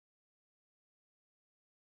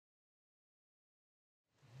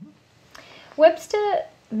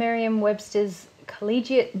Merriam-Webster's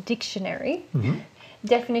Collegiate Dictionary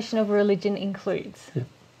definition of religion includes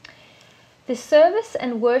the service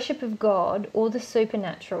and worship of God or the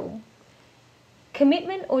supernatural,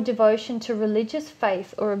 commitment or devotion to religious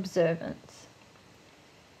faith or observance,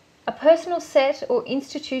 a personal set or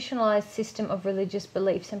institutionalized system of religious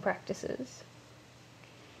beliefs and practices,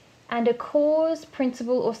 and a cause,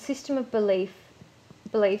 principle, or system of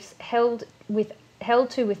beliefs held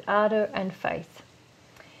to with ardor and faith.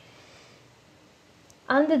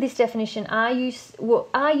 Under this definition, are you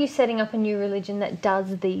setting up a new religion that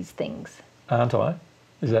does these things? Aren't I?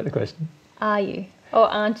 Is that the question? Are you? Or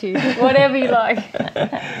aren't you? Whatever you like.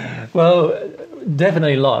 Well,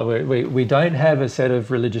 definitely not. We don't have a set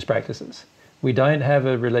of religious practices. We don't have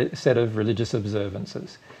a set of religious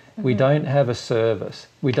observances. We don't have a service.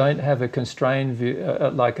 We don't have a constrained view,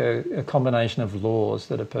 like a combination of laws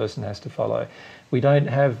that a person has to follow. We don't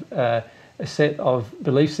have a set of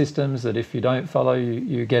belief systems that if you don't follow,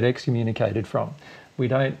 you get excommunicated from. We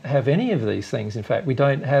don't have any of these things. In fact, we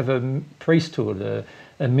don't have a priesthood,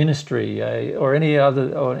 a ministry, or any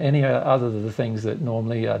other of the things that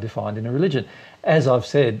normally are defined in a religion. As I've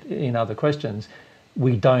said in other questions,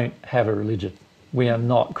 we don't have a religion. We are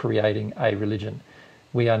not creating a religion.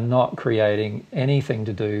 We are not creating anything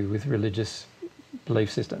to do with religious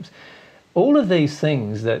belief systems. All of these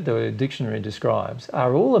things that the dictionary describes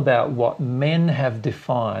are all about what men have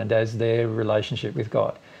defined as their relationship with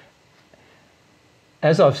God.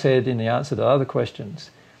 As I've said in the answer to other questions,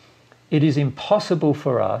 it is impossible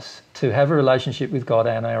for us to have a relationship with God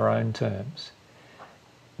on our own terms.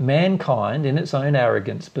 Mankind, in its own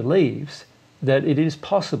arrogance, believes that it is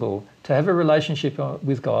possible to have a relationship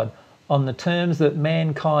with God on the terms that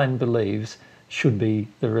mankind believes should be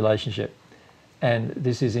the relationship. And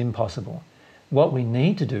this is impossible. What we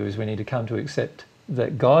need to do is we need to come to accept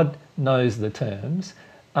that God knows the terms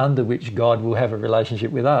under which God will have a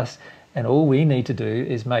relationship with us, and all we need to do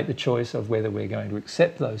is make the choice of whether we're going to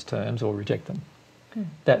accept those terms or reject them.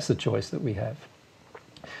 That's the choice that we have.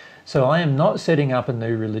 So I am not setting up a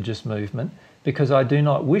new religious movement because I do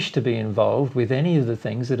not wish to be involved with any of the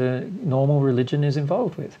things that a normal religion is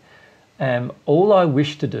involved with. All I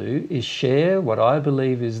wish to do is share what I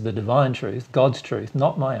believe is the divine truth, God's truth,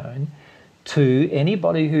 not my own, to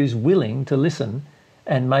anybody who's willing to listen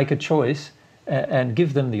and make a choice and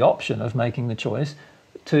give them the option of making the choice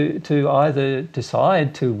to either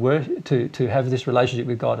decide to have this relationship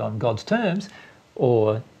with God on God's terms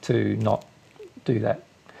or to not do that.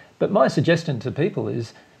 But my suggestion to people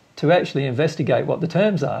is to actually investigate what the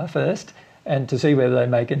terms are first and to see whether they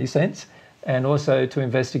make any sense, and also to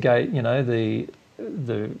investigate, you know, the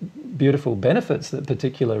beautiful benefits that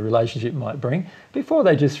particular relationship might bring before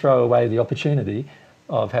they just throw away the opportunity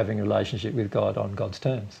of having a relationship with God on God's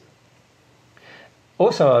terms.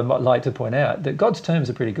 Also, I might like to point out that God's terms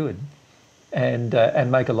are pretty good and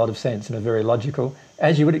make a lot of sense and are very logical,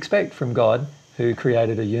 as you would expect from God, who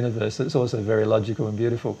created a universe that's also very logical and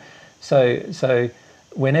beautiful. So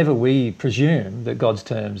whenever we presume that God's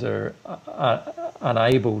terms are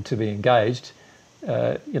unable to be engaged,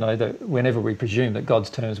 whenever we presume that God's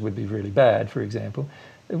terms would be really bad, for example,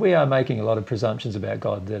 we are making a lot of presumptions about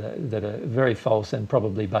God that are very false and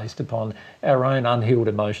probably based upon our own unhealed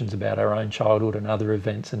emotions about our own childhood and other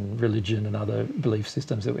events and religion and other belief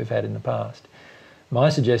systems that we've had in the past. My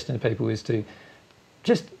suggestion to people is to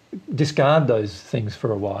just discard those things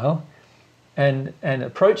for a while and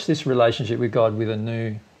approach this relationship with God with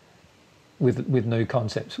with new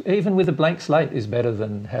concepts. Even with a blank slate is better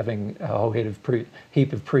than having a whole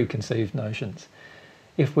heap of preconceived notions.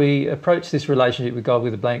 If we approach this relationship with God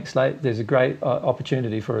with a blank slate, there's a great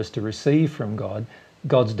opportunity for us to receive from God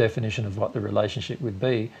God's definition of what the relationship would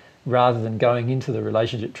be, rather than going into the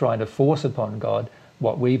relationship trying to force upon God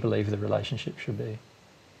what we believe the relationship should be.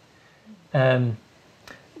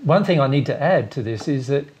 One thing I need to add to this is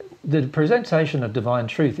that the presentation of divine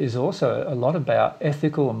truth is also a lot about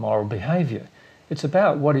ethical and moral behaviour. It's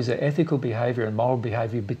about what is an ethical behaviour and moral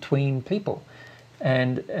behaviour between people.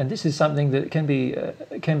 And this is something that can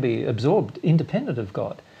be absorbed independent of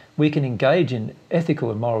God. We can engage in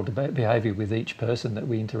ethical and moral behaviour with each person that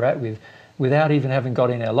we interact with without even having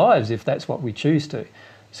God in our lives, if that's what we choose to.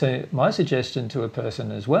 So my suggestion to a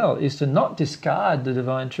person as well is to not discard the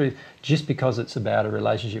divine truth just because it's about a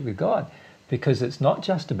relationship with God, because it's not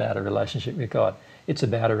just about a relationship with God. It's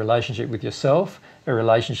about a relationship with yourself, a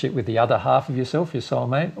relationship with the other half of yourself, your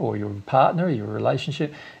soulmate or your partner, your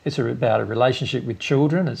relationship. It's about a relationship with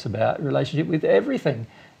children. It's about a relationship with everything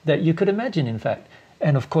that you could imagine, in fact.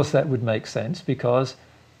 And of course that would make sense because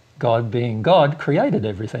God being God created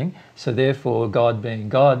everything, so therefore God being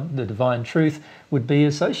God, the divine truth, would be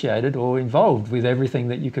associated or involved with everything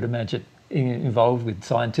that you could imagine, involved with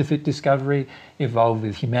scientific discovery, involved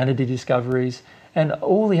with humanity discoveries, and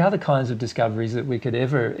all the other kinds of discoveries that we could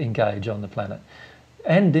ever engage on the planet,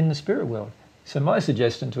 and in the spirit world. So my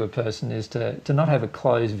suggestion to a person is to not have a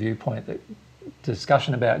closed viewpoint that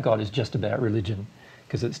discussion about God is just about religion,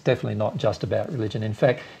 because it's definitely not just about religion. In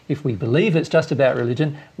fact, if we believe it's just about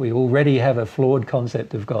religion, we already have a flawed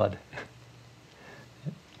concept of God.